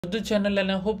The channel,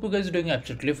 and I hope you guys are doing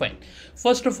absolutely fine.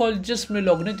 First of all, just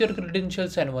log in with your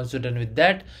credentials, and once you're done with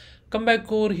that, come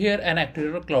back over here and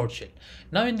activate your cloud shell.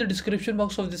 Now in the description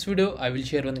box of this video, I will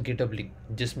share one GitHub link.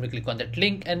 Just click on that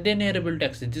link and then you're able to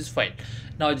access this file.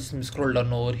 Now just scroll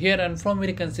down over here, and from here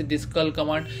you can see this curl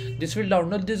command. This will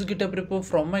download this GitHub repo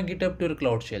from my GitHub to your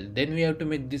cloud shell. Then we have to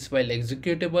make this file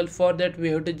executable. For that we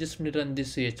have to just run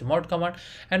this chmod command,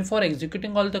 and for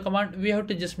executing all the command we have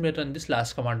to just run this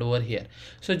last command over here.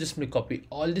 So just copy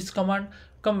all this command,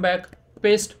 come back,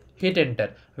 paste, hit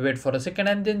enter, wait for a second,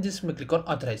 and then just click on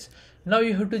authorize. Now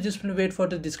you have to just wait for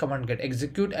this command get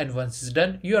execute, and once it's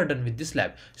done, you are done with this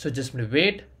lab. So just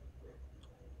wait,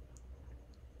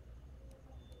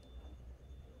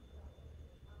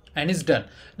 and it's done.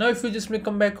 Now if you just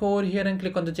come back over here and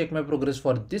click on the check my progress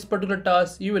for this particular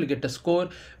task, you will get a score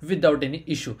without any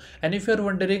issue. And if you're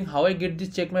wondering how I get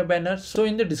this check my banner, so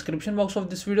in the description box of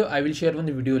this video I will share one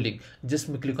video link. Just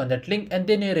click on that link and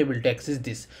then you're able to access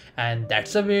this. And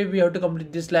that's the way we have to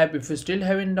complete this lab. If you still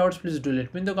have any doubts, please do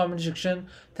let me in the comment section.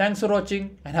 Thanks for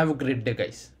watching and have a great day,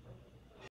 guys.